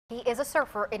He is a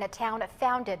surfer in a town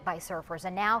founded by surfers,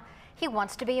 and now he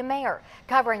wants to be a mayor.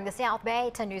 Covering the South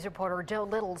Bay, 10 News reporter Joe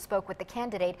Little spoke with the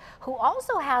candidate, who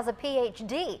also has a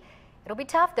PhD. It'll be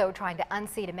tough, though, trying to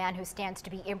unseat a man who stands to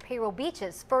be Imperial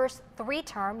Beach's first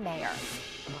three-term mayor.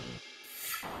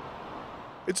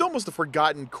 It's almost a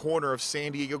forgotten corner of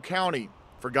San Diego County,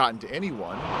 forgotten to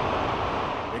anyone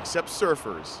except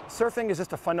surfers. Surfing is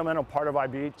just a fundamental part of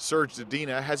IB. Serge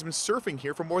Dedina has been surfing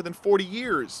here for more than 40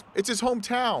 years. It's his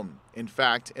hometown. In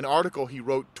fact, an article he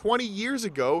wrote 20 years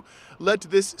ago led to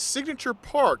this signature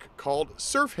park called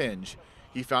Surf Hinge.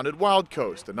 He founded Wild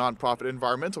Coast, a nonprofit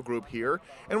environmental group here,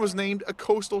 and was named a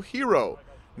coastal hero.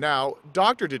 Now,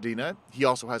 Dr. Dedina, he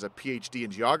also has a PhD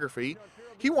in geography.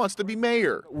 He wants to be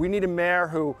mayor. We need a mayor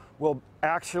who will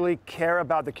actually care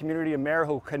about the community, a mayor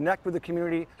who will connect with the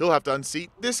community. He'll have to unseat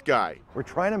this guy. We're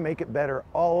trying to make it better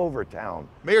all over town.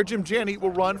 Mayor Jim Janney will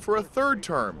run for a third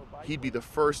term. He'd be the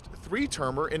first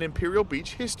three-termer in Imperial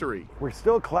Beach history. We're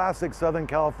still classic Southern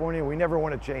California. We never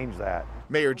want to change that.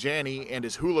 Mayor Janney and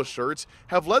his hula shirts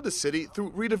have led the city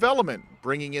through redevelopment,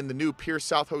 bringing in the new Pier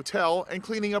South Hotel and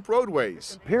cleaning up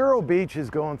roadways. Imperial Beach is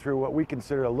going through what we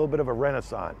consider a little bit of a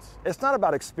renaissance. It's not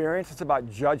about experience, it's about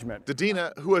judgment.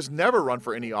 Dedina, who has never run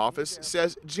for any office,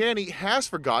 says Janney has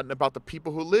forgotten about the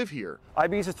people who live here.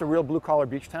 IB is just a real blue-collar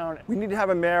beach town. We need to have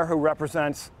a mayor who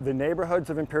represents the neighborhoods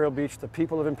of Imperial Beach, the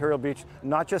people of Imperial Beach,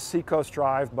 not just Seacoast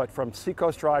Drive, but from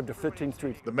Seacoast Drive to 15th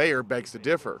Street. The mayor begs to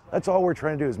differ. That's all we're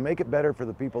trying to do, is make it better for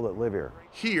the people that live here.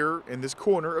 Here in this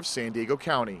corner of San Diego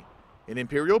County, in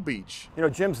Imperial Beach. You know,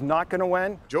 Jim's not going to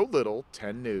win. Joe Little,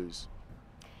 10 News.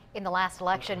 In the last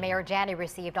election, Mayor Janney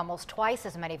received almost twice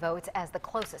as many votes as the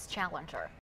closest challenger.